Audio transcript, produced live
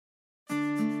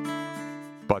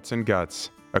Butts and Guts,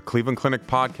 a Cleveland Clinic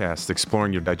podcast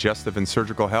exploring your digestive and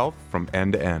surgical health from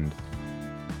end to end.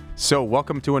 So,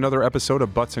 welcome to another episode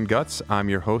of Butts and Guts. I'm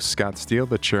your host, Scott Steele,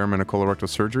 the chairman of colorectal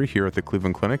surgery here at the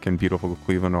Cleveland Clinic in beautiful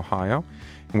Cleveland, Ohio.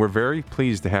 And we're very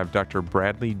pleased to have Dr.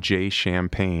 Bradley J.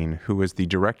 Champagne, who is the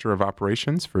Director of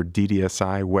Operations for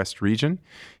DDSI West Region.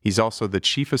 He's also the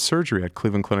Chief of Surgery at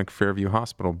Cleveland Clinic Fairview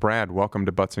Hospital. Brad, welcome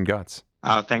to Butts and Guts.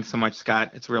 Thanks so much,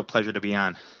 Scott. It's a real pleasure to be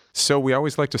on. So we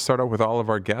always like to start out with all of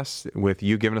our guests with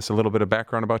you giving us a little bit of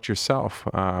background about yourself.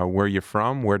 Where you're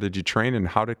from, where did you train, and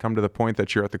how did it come to the point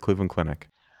that you're at the Cleveland Clinic?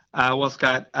 Well,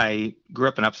 Scott, I grew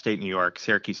up in upstate New York,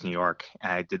 Syracuse, New York.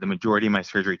 I did the majority of my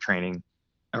surgery training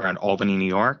around Albany, New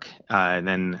York. And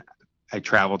then I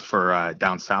traveled for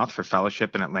down south for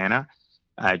fellowship in Atlanta,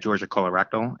 Georgia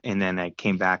Colorectal. And then I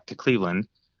came back to Cleveland,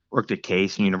 worked at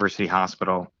Case and University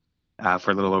Hospital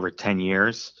for a little over 10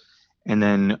 years. And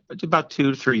then about 2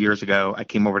 to 3 years ago, I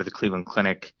came over to the Cleveland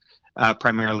Clinic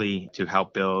primarily to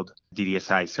help build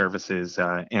DDSI services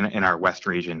in our West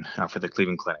region for the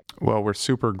Cleveland Clinic. Well, we're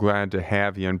super glad to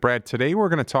have you. And Brad, today we're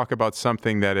going to talk about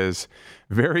something that is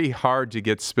very hard to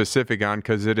get specific on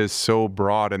because it is so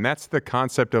broad, and that's the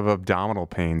concept of abdominal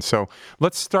pain. So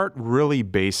let's start really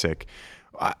basic.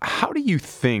 How do you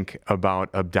think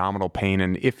about abdominal pain?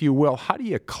 And if you will, how do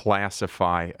you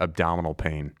classify abdominal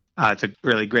pain? It's a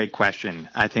really great question.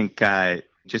 I think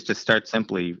just to start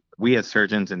simply, we as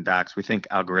surgeons and docs, we think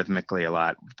algorithmically a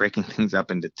lot, breaking things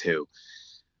up into two.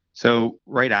 So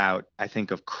right out, I think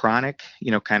of chronic,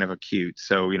 kind of acute.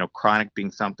 So, chronic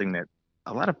being something that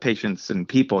a lot of patients and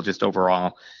people just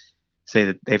overall say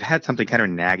that they've had something kind of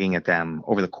nagging at them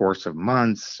over the course of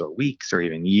months or weeks or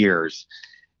even years.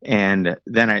 And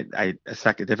then a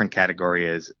different category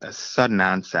is a sudden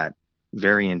onset,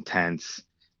 very intense,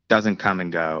 doesn't come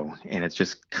and go, and it's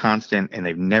just constant, and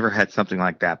they've never had something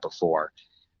like that before.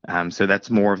 So that's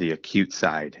more of the acute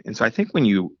side. And so I think when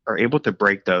you are able to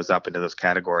break those up into those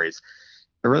categories,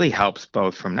 it really helps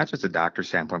both from not just a doctor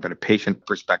standpoint, but a patient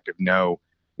perspective, know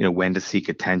when to seek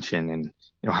attention and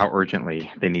how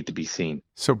urgently they need to be seen.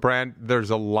 So Brad, there's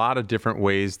a lot of different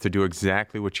ways to do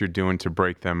exactly what you're doing to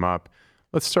break them up.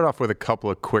 Let's start off with a couple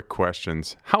of quick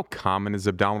questions. How common is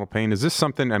abdominal pain? Is this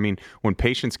something, when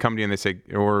patients come to you and they say,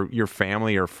 or your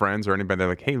family or friends or anybody, they're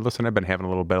like, hey, listen, I've been having a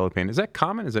little belly pain. Is that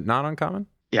common? Is it not uncommon?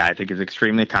 Yeah, I think it's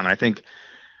extremely common. I think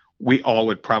we all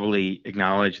would probably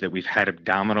acknowledge that we've had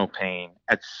abdominal pain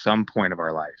at some point of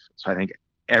our life. So I think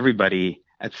everybody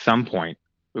at some point,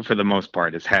 for the most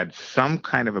part, has had some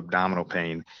kind of abdominal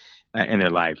pain in their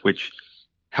life, which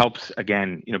helps,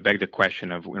 again, beg the question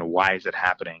of, why is it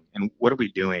happening and what are we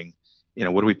doing?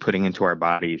 What are we putting into our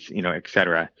bodies, et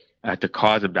cetera, to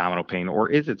cause abdominal pain? Or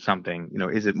is it something,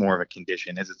 is it more of a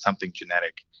condition? Is it something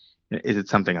genetic? Is it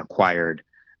something acquired?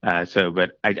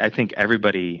 But I think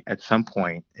everybody at some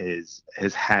point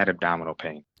has had abdominal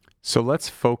pain. So let's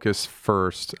focus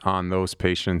first on those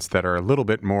patients that are a little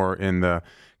bit more in the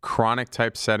chronic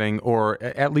type setting, or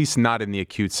at least not in the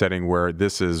acute setting where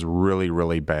this is really,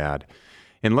 really bad.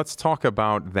 And let's talk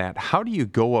about that. How do you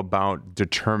go about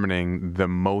determining the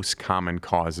most common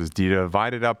causes? Do you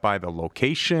divide it up by the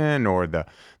location or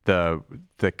the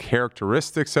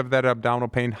characteristics of that abdominal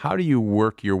pain? How do you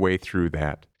work your way through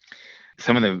that?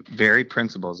 Some of the very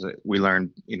principles that we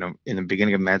learned, in the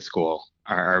beginning of med school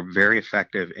are very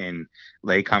effective in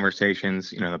lay conversations,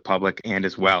 the public, and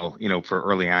as well, for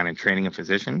early on in training of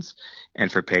physicians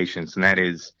and for patients. And that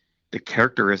is the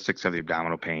characteristics of the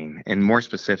abdominal pain, and more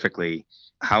specifically,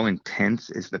 how intense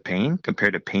is the pain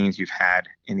compared to pains you've had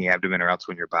in the abdomen or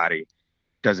elsewhere in your body?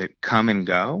 Does it come and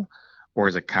go, or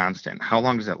is it constant? How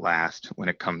long does it last when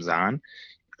it comes on?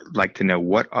 I'd like to know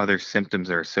what other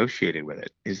symptoms are associated with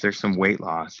it. Is there some weight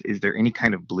loss? Is there any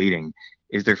kind of bleeding?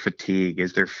 Is there fatigue?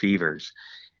 Is there fevers?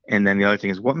 And then the other thing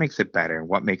is, what makes it better?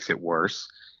 What makes it worse?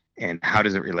 And how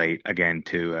does it relate, again,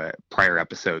 to prior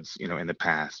episodes, in the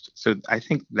past? So I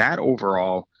think that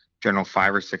overall general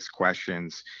 5 or 6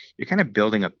 questions, you're kind of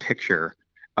building a picture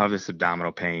of this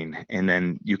abdominal pain, and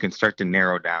then you can start to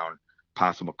narrow down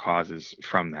possible causes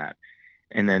from that.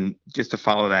 And then just to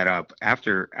follow that up,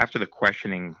 after the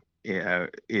questioning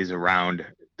is around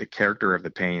the character of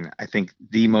the pain, I think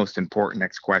the most important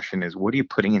next question is, what are you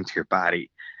putting into your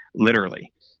body,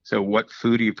 literally? So what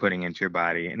food are you putting into your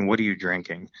body, and what are you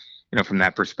drinking, from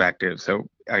that perspective? So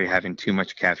are you having too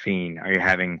much caffeine? Are you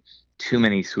having too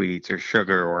many sweets or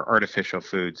sugar or artificial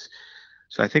foods?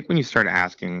 So I think when you start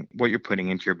asking what you're putting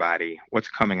into your body, what's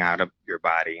coming out of your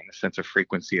body in the sense of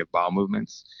frequency of bowel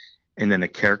movements, and then the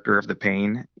character of the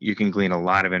pain, you can glean a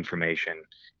lot of information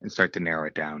and start to narrow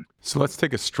it down. So let's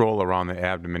take a stroll around the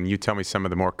abdomen. You tell me some of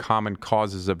the more common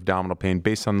causes of abdominal pain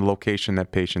based on the location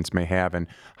that patients may have and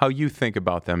how you think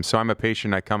about them. So I'm a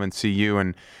patient, I come and see you,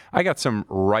 and I got some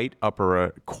right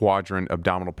upper quadrant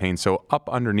abdominal pain, so up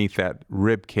underneath that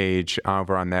rib cage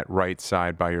over on that right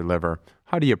side by your liver.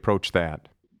 How do you approach that?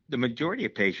 The majority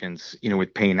of patients,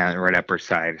 with pain on the right upper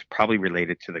side is probably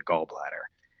related to the gallbladder.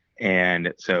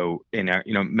 And so in our,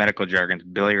 medical jargon,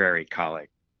 biliary colic.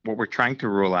 What we're trying to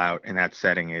rule out in that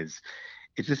setting is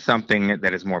this something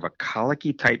that is more of a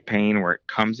colicky type pain where it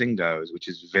comes and goes, which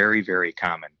is very, very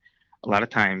common. A lot of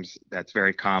times that's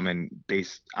very common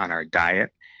based on our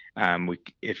diet.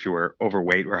 If you're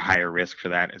overweight, we're higher risk for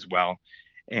that as well.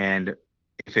 And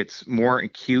if it's more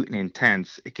acute and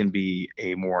intense, it can be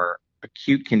a more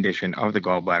acute condition of the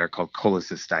gallbladder called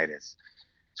cholecystitis.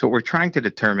 So what we're trying to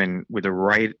determine with the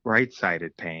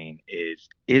right-sided pain is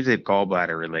it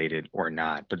gallbladder related or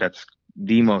not? But that's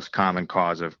the most common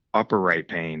cause of upper right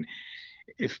pain.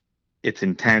 If it's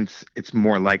intense, it's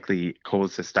more likely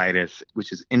cholecystitis,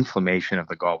 which is inflammation of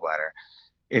the gallbladder.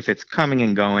 If it's coming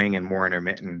and going and more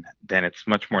intermittent, then it's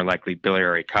much more likely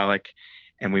biliary colic,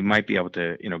 and we might be able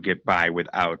to, get by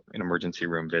without an emergency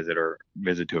room visit or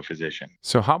visit to a physician.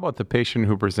 So how about the patient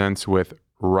who presents with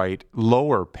right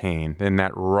lower pain in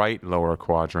that right lower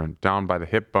quadrant, down by the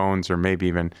hip bones or maybe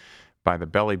even by the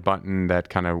belly button that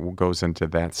kind of goes into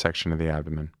that section of the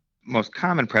abdomen? Most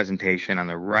common presentation on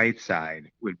the right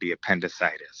side would be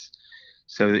appendicitis.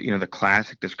 So, the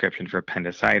classic description for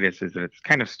appendicitis is that it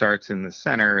kind of starts in the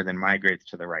center, then migrates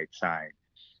to the right side.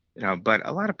 But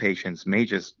a lot of patients may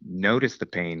just notice the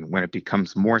pain when it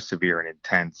becomes more severe and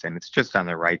intense, and it's just on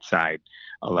the right side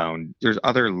alone. There's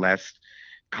other less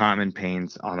common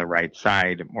pains on the right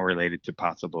side, more related to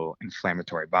possible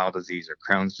inflammatory bowel disease or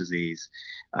Crohn's disease,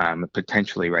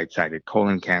 potentially right-sided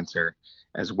colon cancer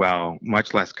as well,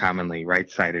 much less commonly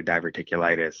right-sided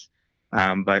diverticulitis.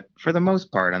 But for the most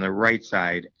part, on the right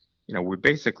side, we're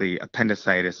basically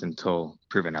appendicitis until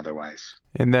proven otherwise.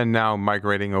 And then now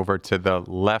migrating over to the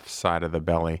left side of the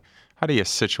belly, how do you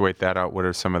situate that out? What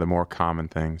are some of the more common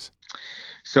things?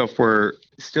 So if we're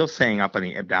still staying up on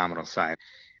the abdominal side,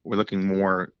 we're looking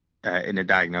more in a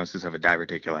diagnosis of a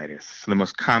diverticulitis. So the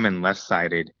most common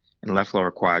left-sided and left lower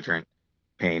quadrant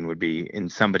pain would be in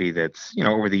somebody that's,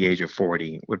 over the age of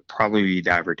 40, would probably be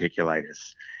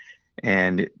diverticulitis.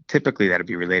 And typically that would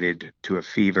be related to a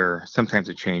fever, sometimes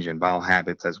a change in bowel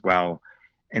habits as well.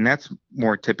 And that's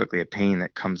more typically a pain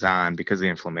that comes on because of the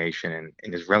inflammation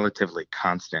and is relatively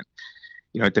constant.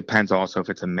 It depends also if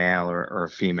it's a male or a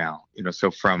female.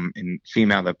 So in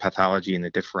female, the pathology and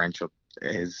the differential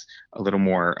is a little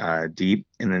more deep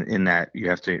in that you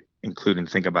have to include and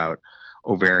think about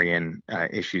ovarian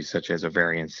issues such as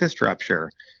ovarian cyst rupture,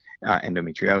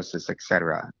 endometriosis,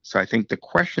 etc. So I think the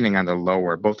questioning on the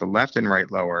lower, both the left and right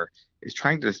lower, is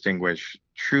trying to distinguish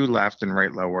true left and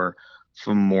right lower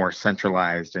from more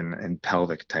centralized and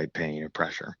pelvic type pain or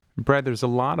pressure. Brad, there's a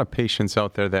lot of patients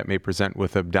out there that may present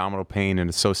with abdominal pain and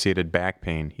associated back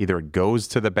pain. Either it goes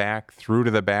to the back, through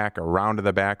to the back, around to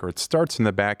the back, or it starts in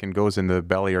the back and goes into the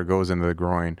belly or goes into the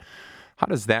groin. How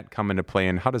does that come into play,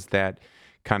 and how does that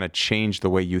kind of change the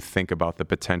way you think about the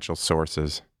potential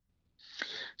sources?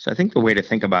 So I think the way to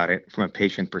think about it from a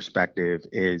patient perspective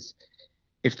is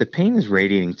if the pain is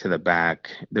radiating to the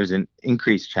back, there's an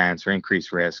increased chance or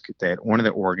increased risk that one of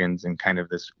the organs in kind of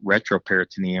this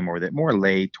retroperitoneum or that more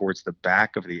lay towards the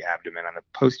back of the abdomen on the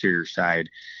posterior side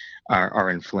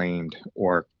are inflamed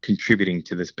or contributing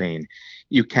to this pain.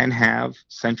 You can have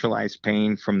centralized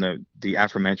pain from the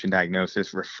aforementioned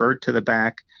diagnosis referred to the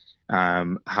back.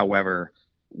 However,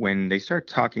 when they start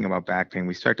talking about back pain,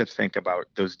 we start to think about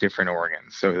those different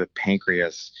organs. So the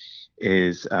pancreas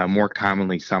is more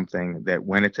commonly something that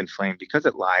when it's inflamed, because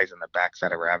it lies on the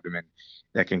backside of our abdomen,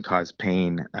 that can cause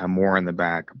pain more in the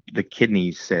back. The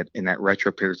kidneys sit in that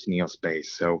retroperitoneal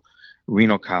space. So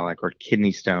renal colic or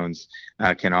kidney stones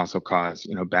can also cause,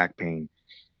 back pain.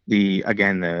 The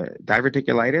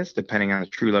diverticulitis, depending on the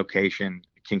true location,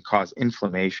 can cause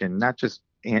inflammation, not just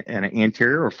in an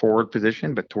anterior or forward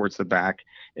position, but towards the back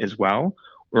as well.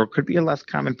 Or it could be a less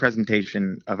common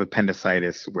presentation of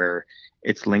appendicitis where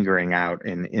it's lingering out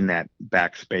in that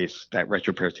back space, that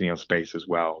retroperitoneal space as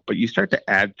well. But you start to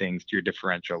add things to your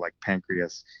differential like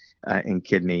pancreas and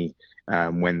kidney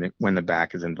when the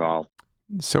back is involved.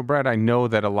 So, Brad, I know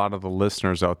that a lot of the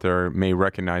listeners out there may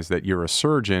recognize that you're a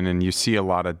surgeon and you see a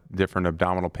lot of different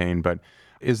abdominal pain, but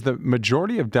is the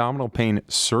majority of abdominal pain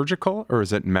surgical or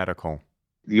is it medical?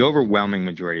 The overwhelming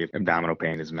majority of abdominal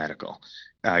pain is medical.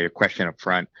 Your question up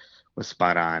front was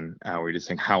spot on. We're just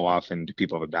saying how often do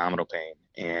people have abdominal pain?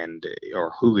 and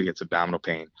or who gets abdominal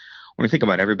pain. When we think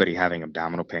about everybody having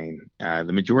abdominal pain,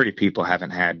 the majority of people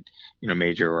haven't had,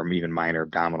 major or even minor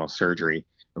abdominal surgery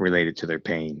related to their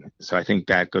pain. So I think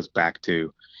that goes back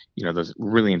to, those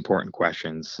really important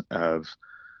questions of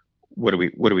what are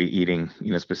we eating,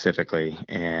 specifically,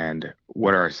 and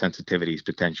what are our sensitivities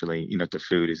potentially, to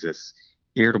food? Is this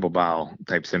irritable bowel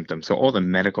type symptom? So all the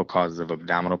medical causes of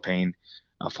abdominal pain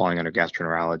falling under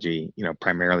gastroenterology,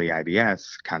 primarily IBS,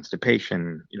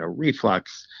 constipation,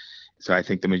 reflux. So I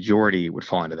think the majority would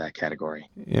fall into that category.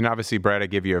 And obviously, Brad, I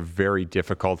gave you a very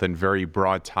difficult and very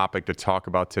broad topic to talk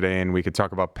about today, and we could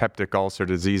talk about peptic ulcer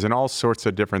disease and all sorts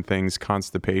of different things,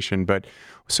 constipation. But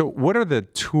so what are the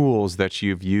tools that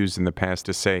you've used in the past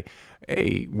to say,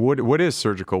 hey, what is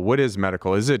surgical? What is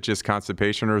medical? Is it just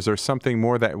constipation, or is there something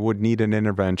more that would need an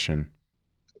intervention?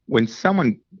 When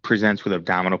someone presents with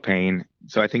abdominal pain,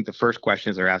 so I think the first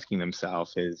questions they're asking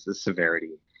themselves is the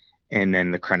severity and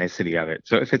then the chronicity of it.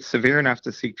 So if it's severe enough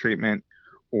to seek treatment,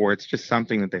 or it's just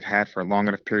something that they've had for a long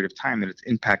enough period of time that it's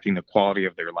impacting the quality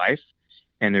of their life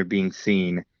and they're being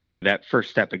seen, that first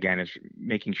step again is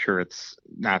making sure it's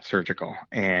not surgical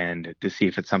and to see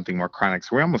if it's something more chronic.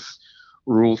 So we almost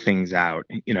rule things out,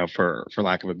 for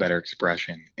lack of a better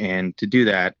expression. And to do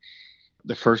that,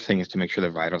 the first thing is to make sure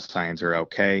the vital signs are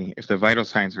okay. If the vital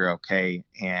signs are okay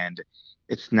and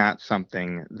it's not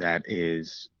something that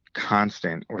is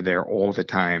constant or there all the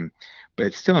time, but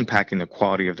it's still impacting the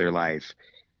quality of their life,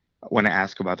 I want to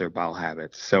ask about their bowel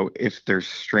habits. So if they're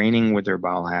straining with their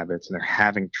bowel habits and they're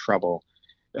having trouble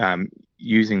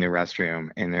using the restroom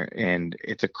and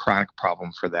it's a chronic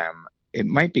problem for them, it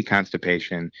might be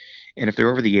constipation. And if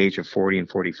they're over the age of 40 and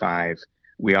 45,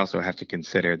 we also have to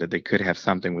consider that they could have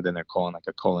something within their colon, like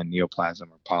a colon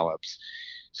neoplasm or polyps.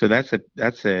 So that's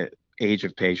a age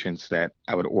of patients that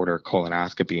I would order a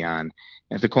colonoscopy on.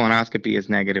 And if the colonoscopy is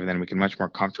negative, then we can much more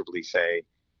comfortably say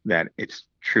that it's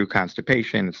true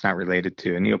constipation, it's not related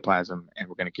to a neoplasm, and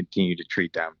we're going to continue to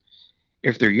treat them.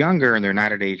 If they're younger and they're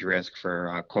not at age risk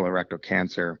for colorectal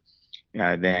cancer,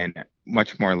 then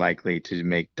much more likely to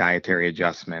make dietary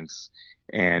adjustments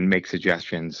and make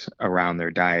suggestions around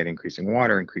their diet, increasing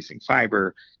water, increasing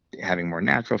fiber, having more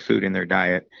natural food in their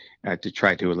diet to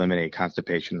try to eliminate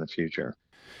constipation in the future.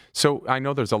 So I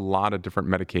know there's a lot of different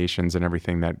medications and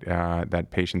everything that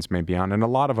that patients may be on, and a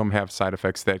lot of them have side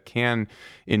effects that can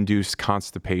induce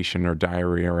constipation or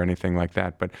diarrhea or anything like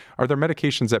that. But are there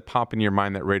medications that pop in your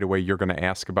mind that right away you're going to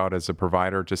ask about as a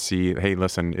provider to see, hey,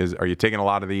 listen, are you taking a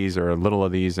lot of these or a little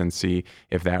of these, and see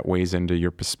if that weighs into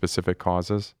your specific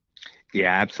causes?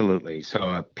 Yeah, absolutely.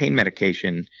 So pain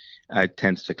medication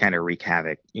tends to kind of wreak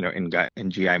havoc, in gut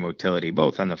and GI motility,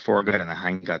 both on the foregut and the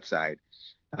hindgut side.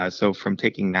 So from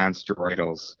taking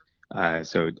non-steroidals,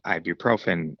 so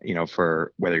ibuprofen,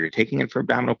 for whether you're taking it for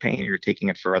abdominal pain or you're taking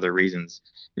it for other reasons,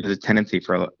 there's a tendency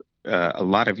for a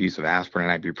lot of use of aspirin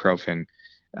and ibuprofen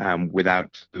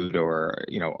without food or,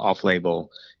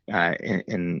 off-label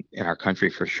in our country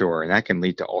for sure. And that can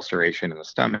lead to ulceration in the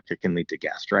stomach. It can lead to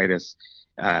gastritis,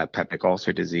 peptic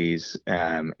ulcer disease,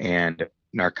 and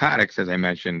narcotics, as I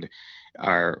mentioned,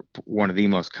 are one of the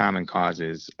most common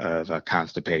causes of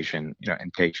constipation,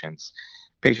 in patients.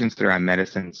 Patients that are on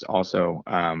medicines also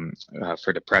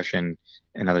for depression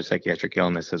and other psychiatric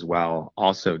illness as well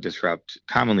also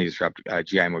commonly disrupt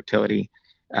GI motility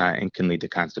and can lead to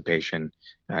constipation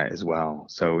as well.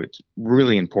 So it's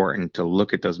really important to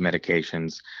look at those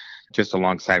medications just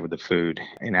alongside with the food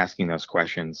and asking those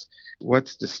questions.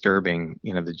 What's disturbing,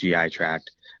 the GI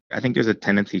tract? I think there's a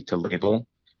tendency to label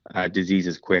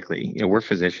diseases quickly. We're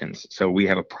physicians, so we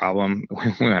have a problem.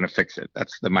 We want to fix it.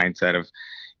 That's the mindset of,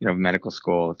 medical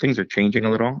school. Things are changing a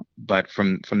little, but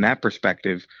from that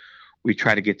perspective, we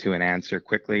try to get to an answer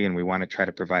quickly, and we want to try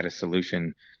to provide a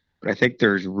solution. But I think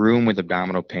there's room with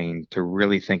abdominal pain to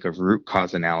really think of root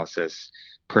cause analysis,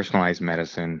 personalized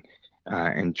medicine,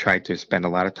 and try to spend a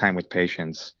lot of time with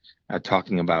patients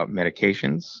talking about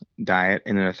medications, diet,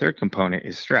 and then a third component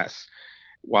is stress.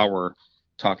 While we're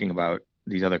talking about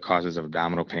these other causes of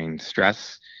abdominal pain,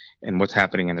 stress and what's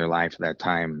happening in their life at that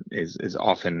time is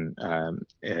often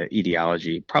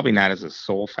etiology, probably not as a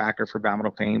sole factor for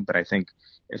abdominal pain, but I think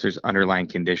if there's underlying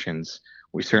conditions,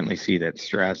 we certainly see that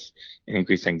stress and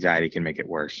increased anxiety can make it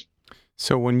worse.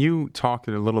 So when you talked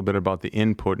a little bit about the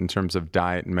input in terms of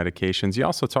diet and medications, you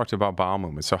also talked about bowel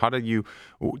movements. So how do you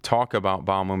talk about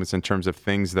bowel movements in terms of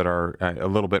things that are a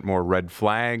little bit more red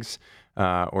flags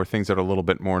or things that are a little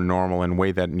bit more normal, and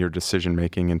weigh that in your decision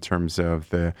making in terms of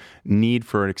the need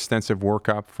for an extensive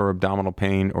workup for abdominal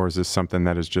pain, or is this something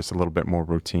that is just a little bit more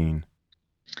routine?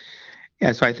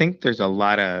 Yeah, so I think there's a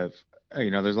lot of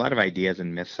there's a lot of ideas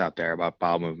and myths out there about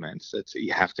bowel movements. It's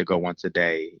you have to go once a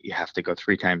day, you have to go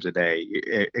 3 times a day,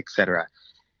 et cetera.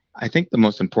 I think the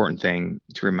most important thing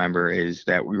to remember is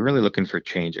that we're really looking for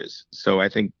changes. So I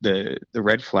think the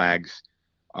red flags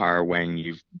are when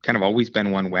you've kind of always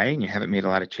been one way and you haven't made a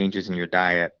lot of changes in your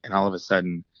diet, and all of a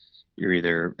sudden you're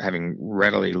either having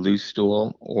readily loose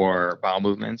stool or bowel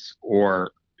movements,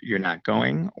 or you're not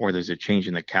going, or there's a change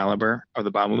in the caliber of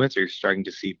the bowel movements, or you're starting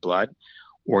to see blood,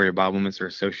 or your bowel movements are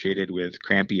associated with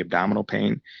crampy abdominal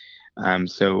pain.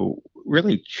 So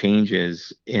really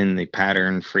changes in the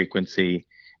pattern, frequency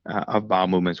of bowel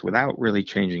movements without really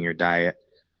changing your diet,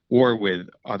 or with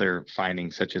other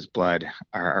findings such as blood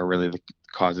are really the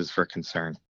causes for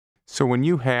concern. So when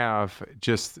you have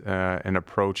just an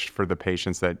approach for the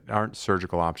patients that aren't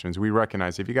surgical options, we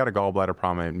recognize if you got a gallbladder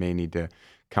problem, it may need to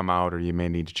come out, or you may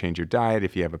need to change your diet.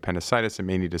 If you have appendicitis, it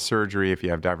may need a surgery. If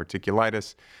you have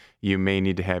diverticulitis, you may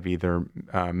need to have either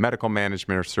medical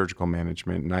management or surgical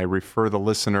management. And I refer the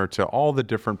listener to all the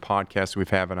different podcasts we've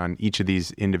had on each of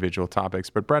these individual topics.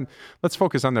 But Brad, let's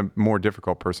focus on the more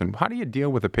difficult person. How do you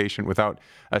deal with a patient without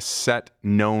a set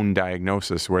known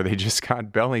diagnosis where they just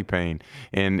got belly pain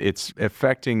and it's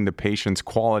affecting the patient's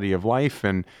quality of life?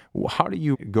 And how do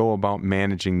you go about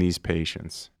managing these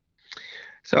patients?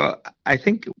 So I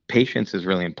think patience is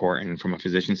really important from a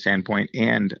physician standpoint,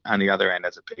 and on the other end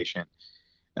as a patient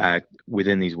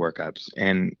within these workups.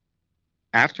 And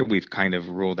after we've kind of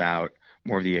ruled out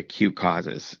more of the acute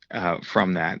causes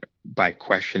from that by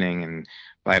questioning and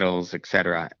vitals, et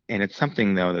cetera, and it's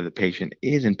something, though, that the patient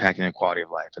is impacting their quality of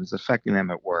life and it's affecting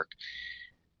them at work,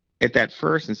 at that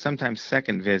first and sometimes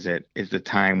second visit is the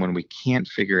time when we can't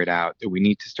figure it out, that we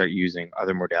need to start using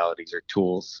other modalities or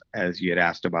tools, as you had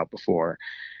asked about before.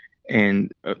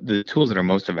 And the tools that are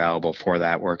most available for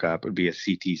that workup would be a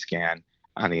CT scan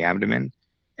on the abdomen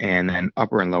and then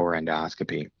upper and lower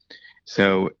endoscopy.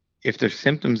 So if their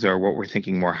symptoms are what we're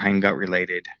thinking more hindgut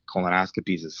related,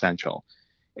 colonoscopy is essential.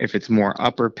 If it's more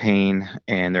upper pain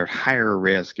and they're higher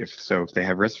risk, if they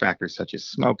have risk factors such as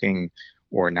smoking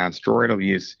or non-steroidal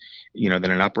use, then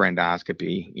an upper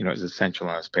endoscopy, is essential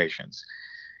in those patients.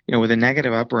 With a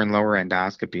negative upper and lower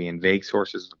endoscopy and vague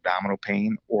sources of abdominal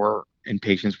pain, or in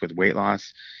patients with weight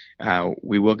loss,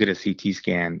 we will get a CT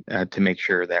scan to make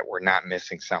sure that we're not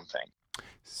missing something.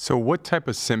 So what type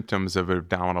of symptoms of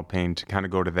abdominal pain, to kind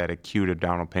of go to that acute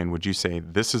abdominal pain, would you say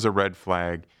this is a red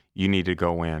flag, you need to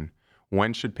go in?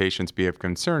 When should patients be of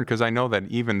concern? Because I know that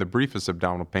even the briefest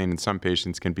abdominal pain in some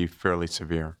patients can be fairly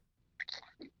severe.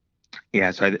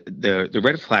 Yeah, so the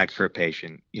red flags for a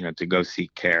patient, to go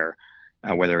seek care,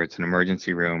 whether it's an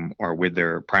emergency room or with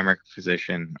their primary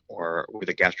physician or with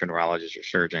a gastroenterologist or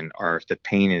surgeon, are if the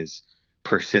pain is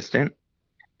persistent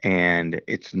and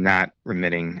it's not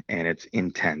remitting and it's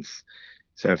intense.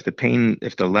 So if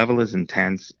the level is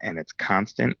intense and it's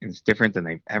constant and it's different than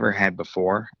they've ever had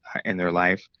before in their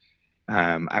life,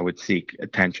 I would seek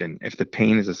attention. If the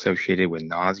pain is associated with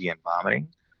nausea and vomiting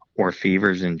or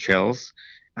fevers and chills,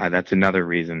 that's another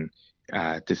reason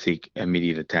to seek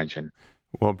immediate attention.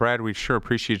 Well, Brad, we sure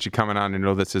appreciate you coming on. I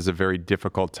know this is a very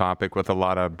difficult topic with a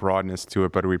lot of broadness to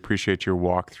it, but we appreciate your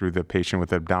walk through the patient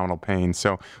with abdominal pain.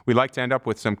 So we'd like to end up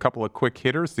with some couple of quick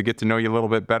hitters to get to know you a little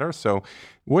bit better. So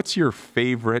what's your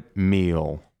favorite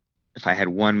meal? If I had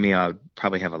one meal, I'd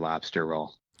probably have a lobster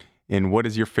roll. And what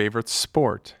is your favorite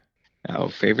sport?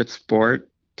 Favorite sport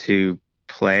to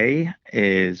play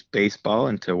is baseball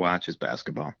and to watch is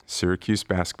basketball. Syracuse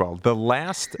basketball. The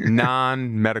last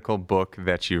non-medical book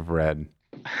that you've read?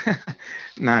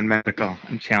 Non-medical.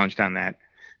 I'm challenged on that.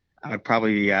 I would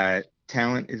probably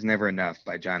Talent is Never Enough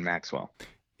by John Maxwell.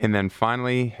 And then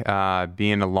finally,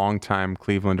 being a longtime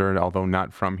Clevelander, although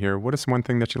not from here, what is one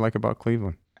thing that you like about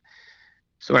Cleveland?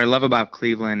 So what I love about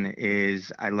Cleveland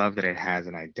is I love that it has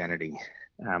an identity.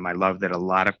 I love that a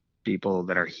lot of people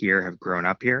that are here have grown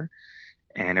up here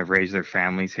and have raised their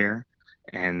families here,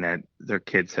 and that their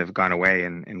kids have gone away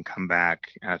and come back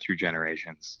through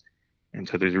generations. And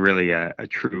so there's really a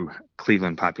true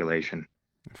Cleveland population.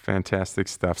 Fantastic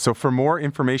stuff. So for more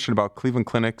information about Cleveland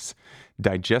Clinic's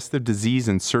Digestive Disease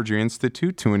and Surgery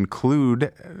Institute, to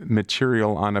include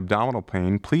material on abdominal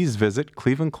pain, please visit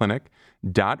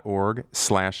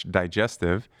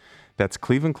clevelandclinic.org/digestive. That's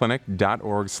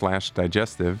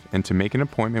clevelandclinic.org/digestive. And to make an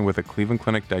appointment with a Cleveland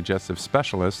Clinic digestive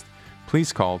specialist,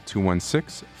 please call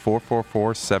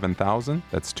 216-444-7000.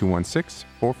 That's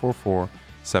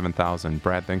 216-444-7000.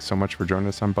 Brad, thanks so much for joining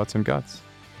us on Butts and Guts.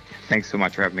 Thanks so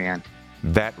much for having me on.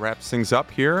 That wraps things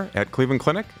up here at Cleveland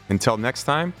Clinic. Until next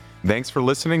time, thanks for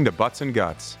listening to Butts and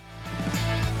Guts.